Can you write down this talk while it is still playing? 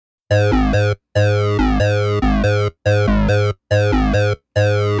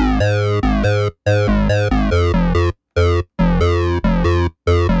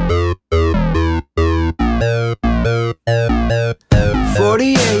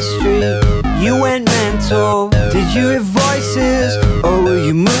You went mental. Did you hear voices, or were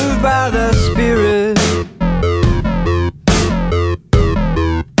you moved by the Spirit?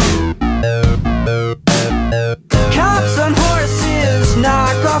 Cops on horses,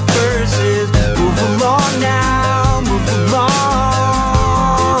 knock off verses. Move along now, move along.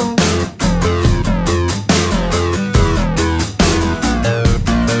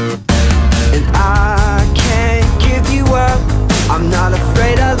 And I can't give you up. I'm not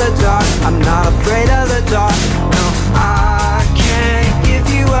afraid of the dark. I'm not afraid of the dark. No, I can't give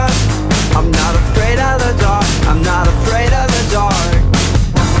you up. I'm not afraid of the dark. I'm not afraid of the dark.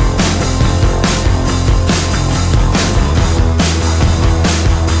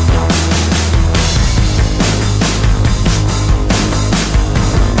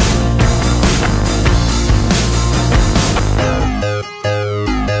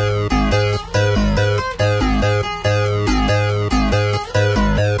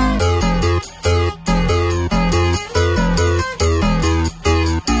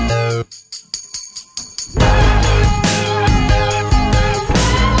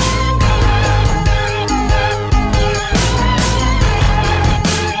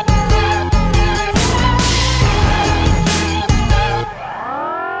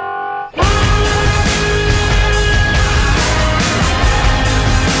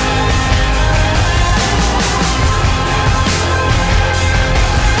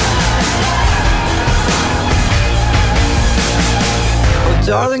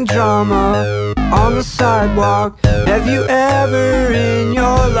 Darling, drama on the sidewalk. Have you ever in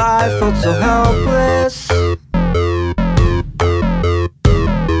your life felt so helpless?